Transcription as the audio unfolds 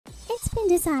It's been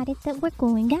decided that we're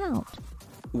going out.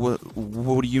 What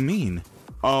do you mean?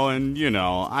 Oh, and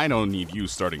I don't need you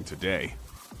starting today.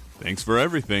 Thanks for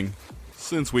everything.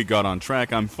 Since we got on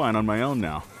track, I'm fine on my own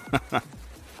now.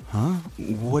 Huh?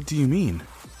 What do you mean?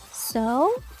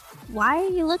 So, why are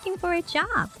you looking for a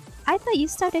job? I thought you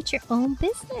started your own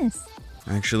business.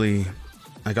 Actually,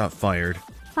 I got fired.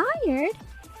 Fired?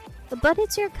 But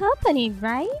it's your company,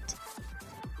 right?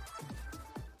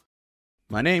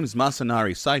 My name's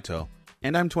Masanari Saito,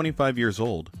 and I'm 25 years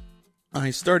old.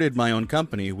 I started my own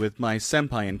company with my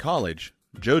senpai in college,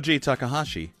 Joji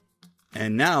Takahashi.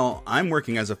 And now I'm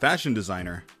working as a fashion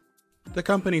designer. The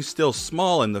company's still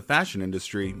small in the fashion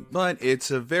industry, but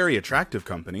it's a very attractive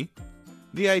company.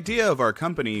 The idea of our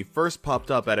company first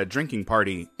popped up at a drinking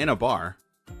party in a bar.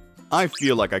 I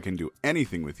feel like I can do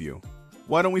anything with you.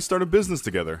 Why don't we start a business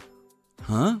together?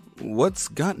 Huh? What's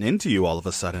gotten into you all of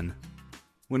a sudden?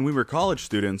 When we were college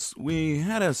students, we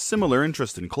had a similar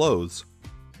interest in clothes.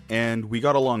 And we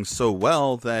got along so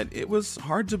well that it was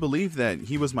hard to believe that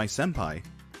he was my senpai.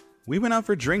 We went out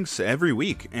for drinks every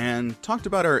week and talked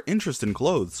about our interest in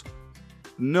clothes.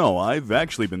 No, I've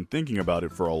actually been thinking about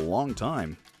it for a long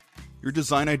time. Your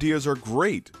design ideas are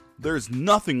great. There's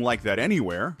nothing like that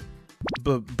anywhere.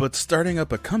 But starting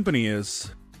up a company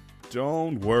is...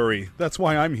 Don't worry, that's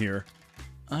why I'm here.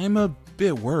 I'm a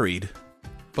bit worried,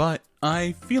 but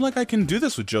I feel like I can do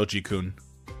this with Joji-kun.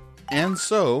 And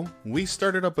so, we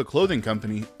started up a clothing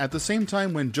company at the same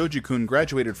time when Joji-kun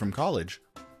graduated from college.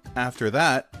 After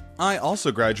that, I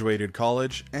also graduated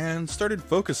college and started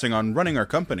focusing on running our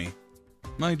company.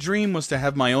 My dream was to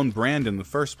have my own brand in the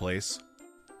first place,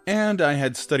 and I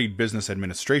had studied business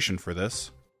administration for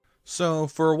this. So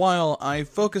for a while, I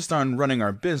focused on running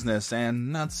our business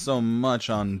and not so much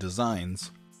on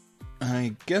designs.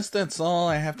 I guess that's all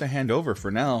I have to hand over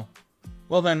for now.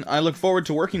 Well then, I look forward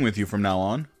to working with you from now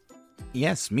on.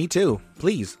 Yes, me too.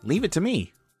 Please, leave it to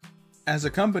me. As a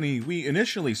company, we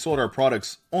initially sold our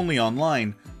products only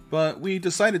online, but we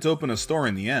decided to open a store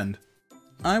in the end.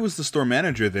 I was the store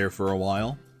manager there for a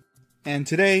while. And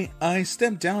today, I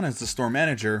stepped down as the store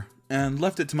manager and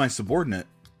left it to my subordinate.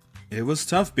 It was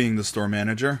tough being the store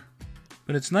manager,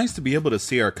 but it's nice to be able to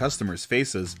see our customers'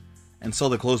 faces and sell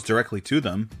the clothes directly to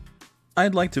them.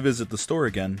 I'd like to visit the store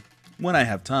again, when I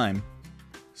have time.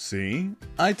 See?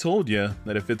 I told you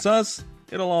that if it's us,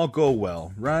 it'll all go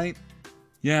well, right?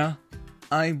 Yeah,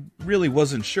 I really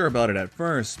wasn't sure about it at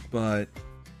first, but...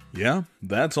 Yeah,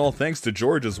 that's all thanks to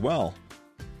George as well.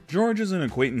 George is an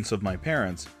acquaintance of my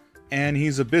parents, and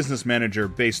he's a business manager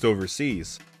based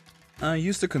overseas. I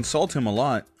used to consult him a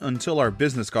lot until our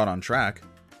business got on track.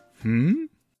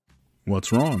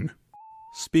 What's wrong?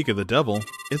 Speak of the devil,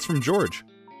 it's from George.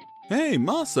 Hey,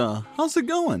 Masa, how's it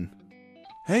going?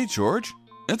 Hey, George.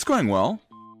 It's going well.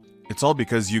 It's all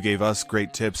because you gave us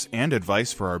great tips and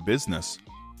advice for our business.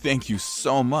 Thank you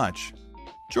so much.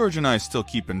 George and I still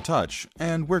keep in touch,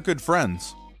 and we're good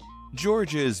friends.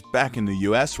 George is back in the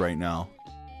US right now,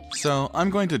 so I'm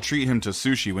going to treat him to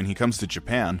sushi when he comes to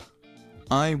Japan.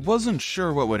 I wasn't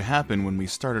sure what would happen when we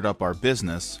started up our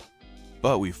business,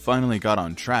 but we finally got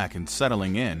on track and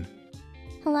settling in.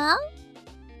 Hello?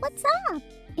 What's up?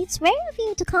 It's rare of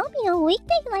you to call me on a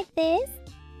weekday like this.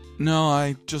 No,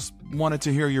 I just wanted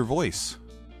to hear your voice.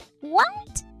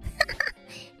 What?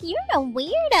 You're a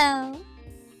weirdo.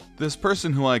 This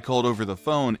person who I called over the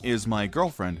phone is my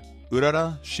girlfriend,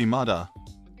 Urara Shimada.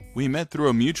 We met through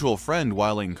a mutual friend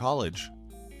while in college,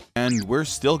 and we're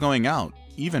still going out,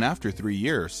 even after 3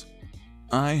 years.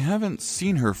 I haven't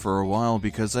seen her for a while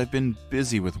because I've been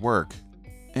busy with work,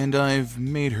 and I've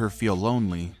made her feel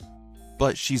lonely.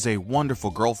 But she's a wonderful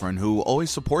girlfriend who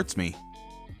always supports me.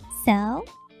 So,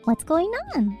 what's going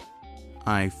on?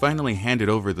 I finally handed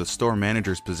over the store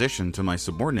manager's position to my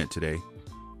subordinate today.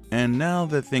 And now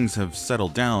that things have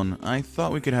settled down, I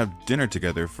thought we could have dinner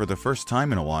together for the first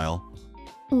time in a while.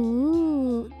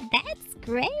 Ooh, that's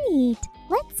great.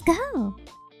 Let's go.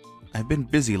 I've been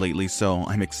busy lately, so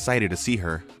I'm excited to see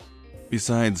her.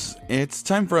 Besides, it's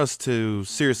time for us to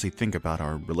seriously think about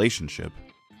our relationship.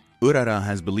 Urara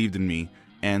has believed in me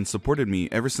and supported me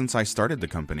ever since I started the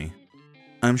company.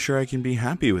 I'm sure I can be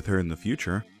happy with her in the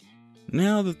future.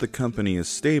 Now that the company is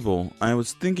stable, I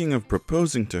was thinking of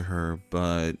proposing to her,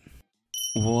 but...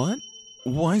 What?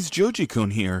 Why's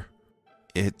Joji-kun here?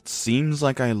 It seems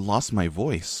like I lost my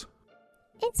voice.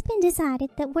 It's been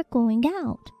decided that we're going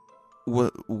out.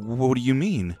 What do you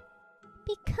mean?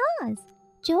 Because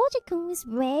Joji-kun is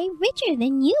way richer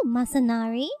than you,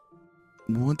 Masanari.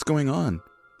 What's going on?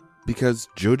 Because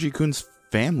Joji-kun's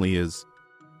family is...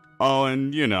 Oh,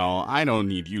 and I don't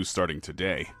need you starting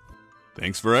today.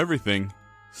 Thanks for everything.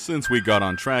 Since we got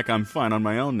on track, I'm fine on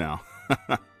my own now.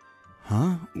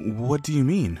 Huh? What do you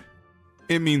mean?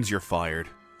 It means you're fired.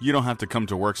 You don't have to come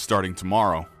to work starting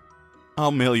tomorrow.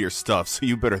 I'll mail your stuff, so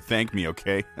you better thank me,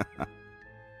 okay?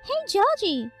 Hey,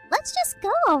 Joji, let's just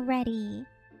go already.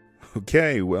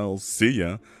 Okay, well, see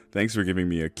ya. Thanks for giving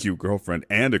me a cute girlfriend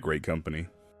and a great company.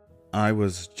 I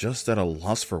was just at a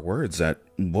loss for words at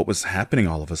what was happening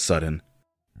all of a sudden.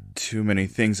 Too many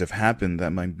things have happened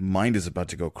that my mind is about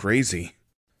to go crazy.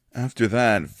 After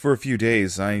that, for a few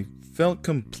days, I felt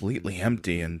completely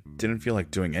empty and didn't feel like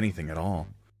doing anything at all.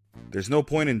 There's no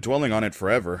point in dwelling on it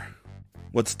forever.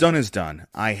 What's done is done.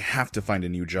 I have to find a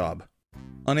new job.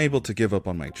 Unable to give up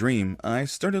on my dream, I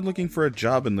started looking for a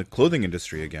job in the clothing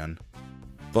industry again.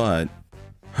 But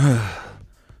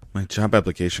my job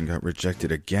application got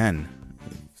rejected again.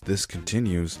 If this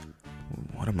continues,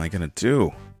 what am I gonna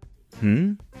do?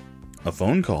 A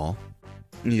phone call?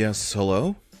 Yes,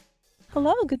 hello?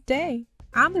 Hello, good day.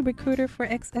 I'm the recruiter for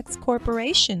XX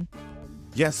Corporation.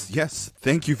 Yes,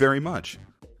 thank you very much.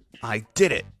 I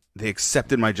did it! They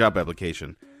accepted my job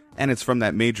application, and it's from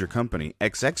that major company,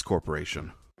 XX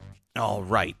Corporation.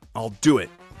 Alright, I'll do it.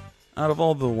 Out of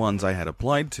all the ones I had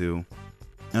applied to,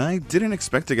 I didn't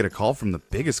expect to get a call from the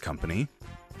biggest company.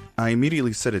 I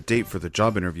immediately set a date for the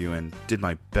job interview and did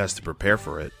my best to prepare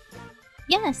for it.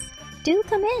 Yes, do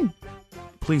come in.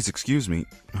 Please excuse me,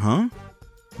 huh?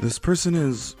 This person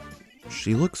is...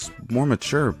 She looks more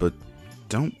mature, but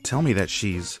don't tell me that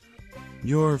she's...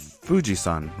 You're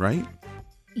Fuji-san, right?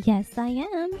 Yes, I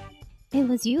am. It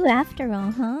was you after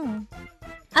all, huh?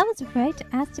 I was right to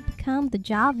ask to become the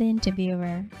job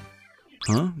interviewer.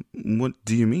 Huh? What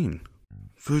do you mean?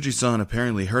 Fuji-san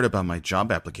apparently heard about my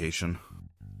job application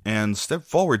and stepped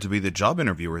forward to be the job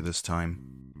interviewer this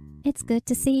time. It's good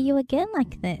to see you again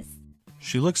like this.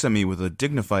 She looks at me with a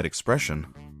dignified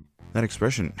expression. That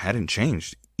expression hadn't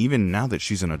changed, even now that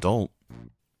she's an adult.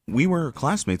 We were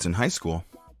classmates in high school.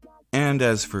 And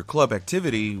as for club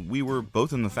activity, we were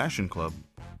both in the fashion club.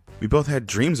 We both had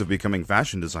dreams of becoming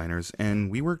fashion designers,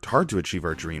 and we worked hard to achieve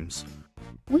our dreams.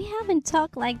 We haven't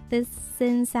talked like this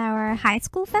since our high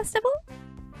school festival?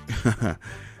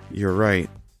 You're right.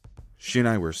 She and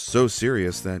I were so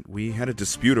serious that we had a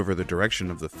dispute over the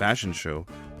direction of the fashion show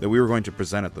that we were going to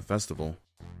present at the festival.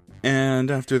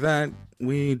 And after that,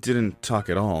 we didn't talk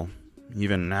at all,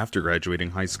 even after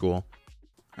graduating high school.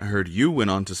 I heard you went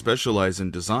on to specialize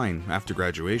in design after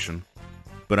graduation,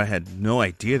 but I had no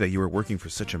idea that you were working for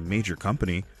such a major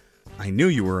company. I knew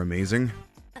you were amazing.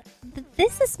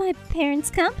 This is my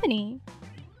parents' company.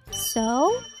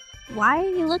 So, why are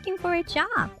you looking for a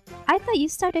job? I thought you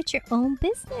started your own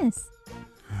business.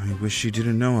 I wish you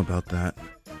didn't know about that.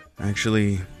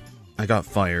 Actually, I got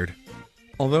fired.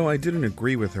 Although I didn't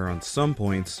agree with her on some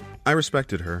points, I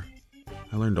respected her.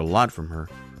 I learned a lot from her,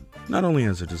 not only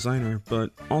as a designer, but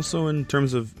also in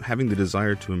terms of having the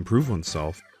desire to improve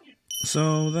oneself.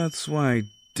 So that's why I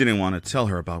didn't want to tell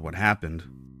her about what happened.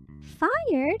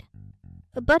 Fired?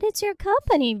 But it's your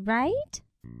company, right?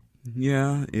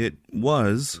 Yeah, it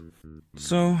was.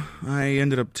 So I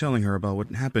ended up telling her about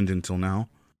what happened until now.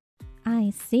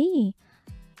 I see.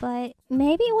 But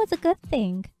maybe it was a good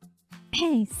thing.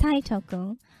 Hey,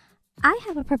 Saito-kun, I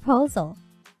have a proposal.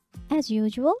 As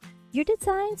usual, your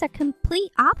designs are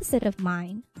complete opposite of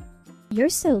mine. You're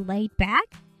so laid back,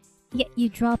 yet you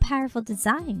draw powerful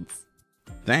designs.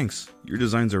 Thanks. Your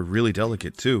designs are really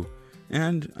delicate too,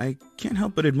 and I can't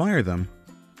help but admire them.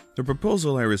 The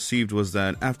proposal I received was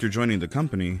that after joining the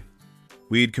company,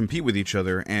 we'd compete with each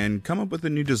other and come up with a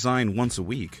new design once a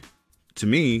week. To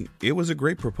me, it was a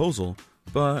great proposal,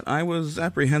 but I was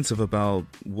apprehensive about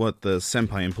what the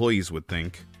senpai employees would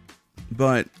think.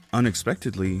 But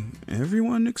unexpectedly,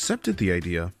 everyone accepted the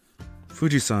idea.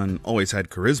 Fuji-san always had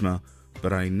charisma,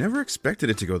 but I never expected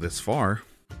it to go this far.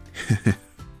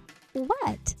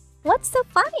 What? What's so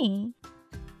funny?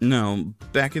 No,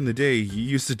 back in the day, you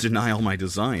used to deny all my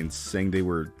designs, saying they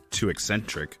were too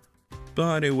eccentric.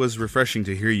 But it was refreshing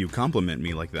to hear you compliment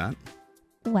me like that.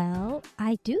 Well,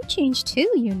 I do change too,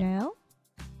 you know.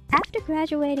 After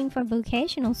graduating from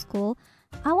vocational school,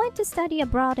 I went to study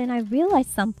abroad and I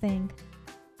realized something.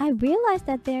 I realized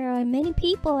that there are many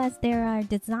people as there are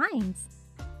designs.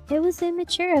 It was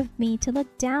immature of me to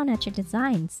look down at your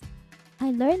designs.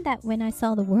 I learned that when I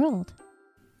saw the world.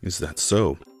 Is that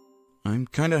so? I'm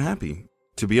kinda happy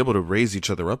to be able to raise each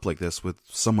other up like this with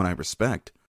someone I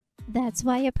respect. That's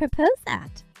why I proposed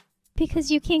that.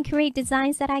 Because you can create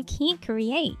designs that I can't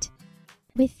create.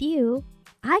 With you,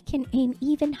 I can aim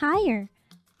even higher.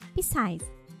 Besides,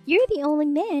 you're the only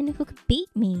man who could beat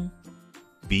me.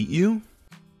 Beat you?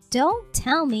 Don't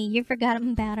tell me you forgot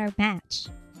about our match.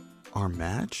 Our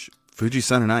match?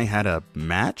 Fuji-san and I had a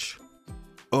match?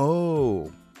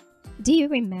 Oh. Do you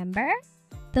remember?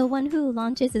 The one who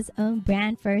launches his own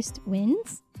brand first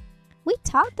wins? We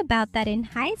talked about that in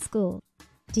high school.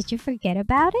 Did you forget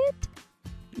about it?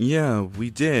 Yeah, we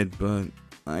did, but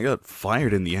I got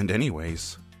fired in the end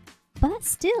anyways. But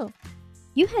still,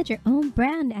 you had your own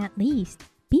brand at least.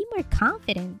 Be more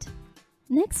confident.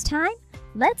 Next time,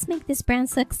 let's make this brand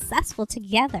successful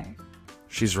together.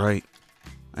 She's right.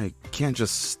 I can't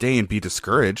just stay and be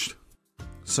discouraged.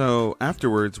 So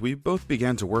afterwards, we both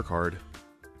began to work hard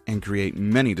and create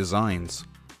many designs.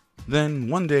 Then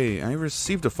one day, I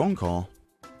received a phone call.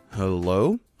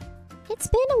 Hello? It's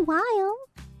been a while.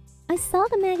 I saw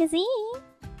the magazine.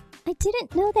 I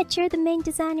didn't know that you're the main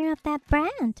designer of that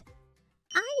brand.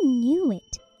 I knew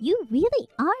it. You really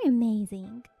are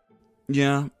amazing.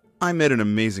 Yeah, I met an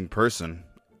amazing person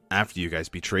after you guys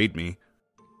betrayed me.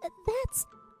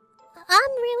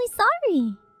 I'm really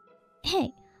sorry.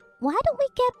 Hey, why don't we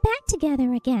get back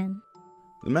together again?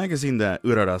 The magazine that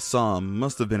Urara saw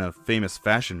must have been a famous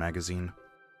fashion magazine.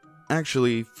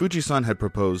 Actually, Fuji-san had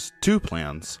proposed 2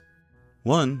 plans.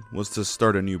 One was to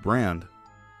start a new brand,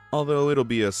 although it'll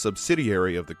be a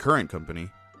subsidiary of the current company.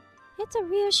 It's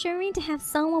reassuring to have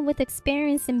someone with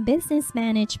experience in business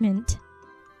management.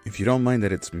 If you don't mind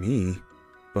that it's me,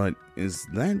 but is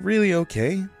that really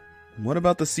okay? What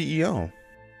about the CEO?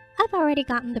 I've already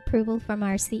gotten approval from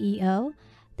our CEO.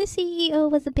 The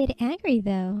CEO was a bit angry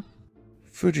though.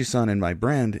 Fuji-san and my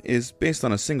brand is based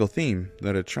on a single theme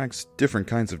that attracts different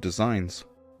kinds of designs.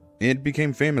 It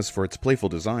became famous for its playful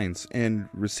designs and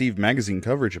received magazine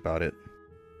coverage about it,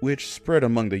 which spread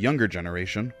among the younger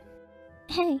generation.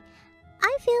 Hey,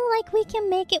 I feel like we can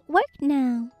make it work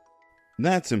now.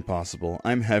 That's impossible.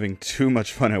 I'm having too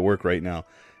much fun at work right now,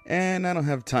 and I don't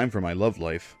have time for my love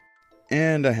life.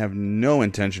 And I have no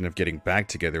intention of getting back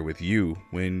together with you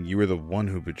when you were the one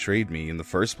who betrayed me in the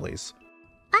first place.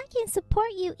 I can support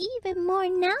you even more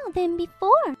now than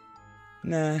before.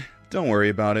 Nah, don't worry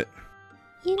about it.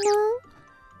 You know,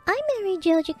 I married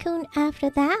Joji-kun after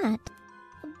that.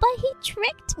 But he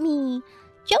tricked me.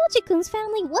 Joji-kun's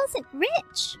family wasn't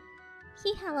rich.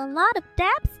 He had a lot of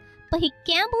debts, but he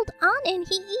gambled on and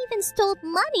he even stole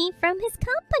money from his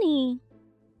company.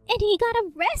 And he got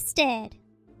arrested.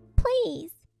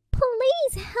 Please,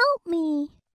 please help me.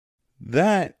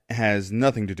 That has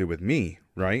nothing to do with me,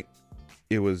 right?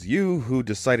 It was you who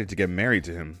decided to get married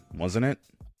to him, wasn't it?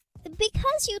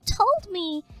 Because you told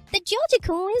me that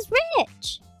Joji-kun is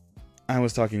rich. I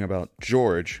was talking about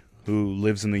George, who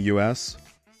lives in the US.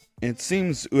 It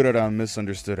seems Urara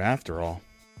misunderstood after all.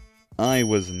 I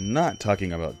was not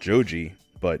talking about Joji,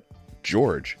 but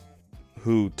George,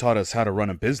 who taught us how to run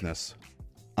a business.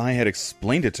 I had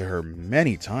explained it to her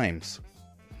many times,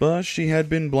 but she had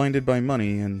been blinded by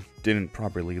money and didn't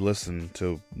properly listen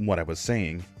to what I was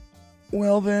saying.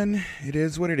 Well then, it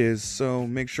is what it is, so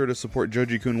make sure to support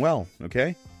Joji-kun well,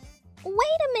 okay? Wait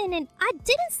a minute, I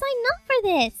didn't sign up for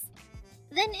this.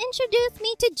 Then introduce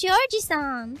me to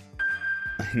Georgie-san.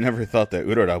 I never thought that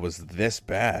Urara was this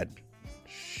bad.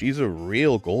 She's a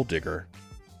real gold digger.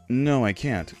 No, I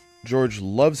can't. George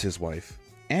loves his wife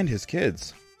and his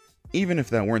kids. Even if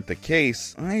that weren't the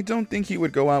case, I don't think he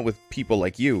would go out with people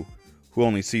like you, who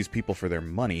only sees people for their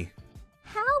money.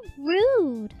 How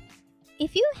rude.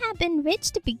 If you had been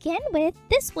rich to begin with,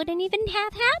 this wouldn't even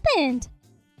have happened.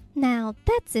 Now,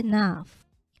 that's enough.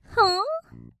 Huh?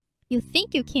 You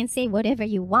think you can say whatever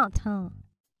you want, huh?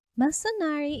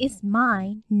 Masanari is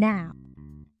mine now.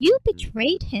 You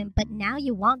betrayed him, but now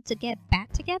you want to get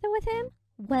back together with him?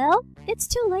 Well, it's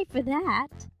too late for that.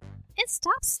 And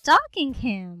stop stalking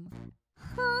him.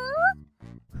 Huh?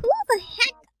 Who the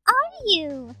heck are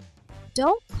you?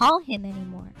 Don't call him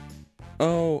anymore.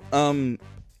 Oh,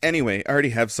 anyway, I already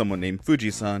have someone named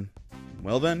Fuji-san.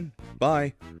 Well then,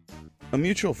 bye. A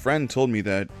mutual friend told me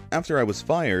that after I was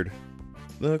fired,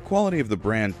 the quality of the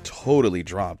brand totally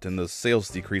dropped and the sales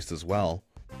decreased as well.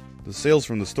 The sales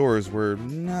from the stores were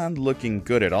not looking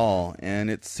good at all, and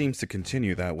it seems to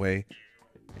continue that way.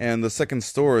 And the second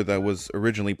store that was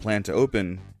originally planned to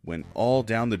open went all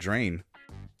down the drain.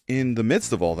 In the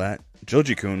midst of all that,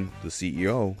 Joji-kun, the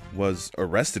CEO, was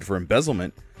arrested for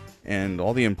embezzlement, and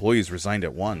all the employees resigned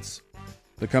at once.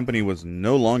 The company was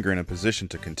no longer in a position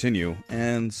to continue,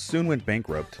 and soon went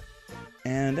bankrupt.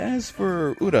 And as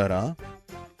for Urara...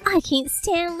 I can't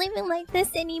stand living like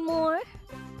this anymore.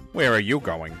 Where are you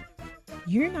going?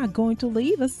 You're not going to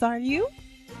leave us, are you?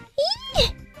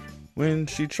 When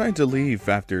she tried to leave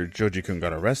after Joji-kun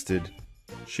got arrested,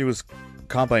 she was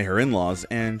caught by her in-laws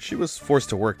and she was forced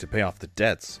to work to pay off the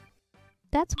debts.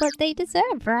 That's what they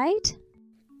deserve, right?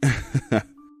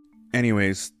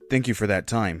 Anyways, thank you for that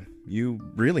time. You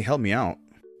really helped me out.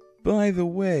 By the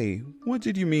way, what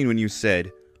did you mean when you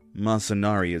said,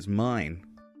 Masanari is mine?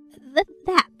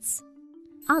 That's.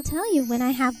 I'll tell you when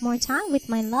I have more time with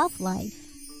my love life.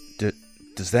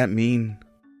 Does that mean...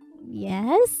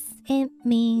 Yes, it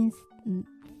means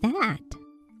that.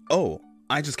 Oh,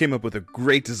 I just came up with a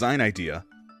great design idea.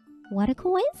 What a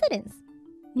coincidence.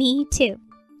 Me too.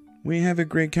 We have a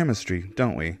great chemistry,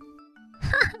 don't we?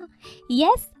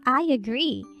 Yes, I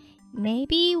agree.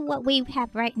 Maybe what we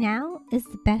have right now is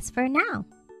the best for now.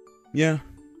 Yeah,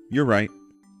 you're right.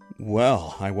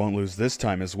 Well, I won't lose this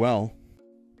time as well.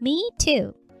 Me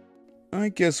too. I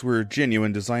guess we're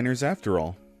genuine designers after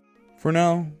all. For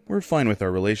now, we're fine with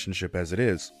our relationship as it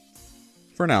is.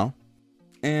 For now.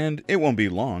 And it won't be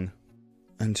long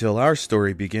until our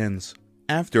story begins,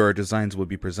 after our designs will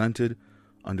be presented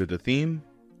under the theme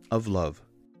of love.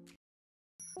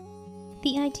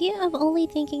 The idea of only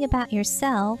thinking about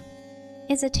yourself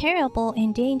is a terrible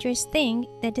and dangerous thing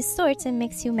that distorts and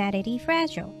makes humanity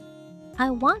fragile. I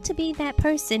want to be that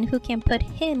person who can put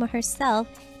him or herself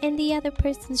in the other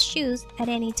person's shoes at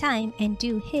any time and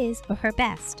do his or her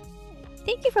best.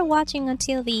 Thank you for watching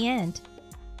until the end.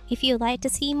 If you'd like to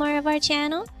see more of our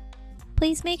channel,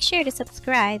 please make sure to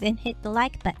subscribe and hit the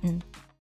like button.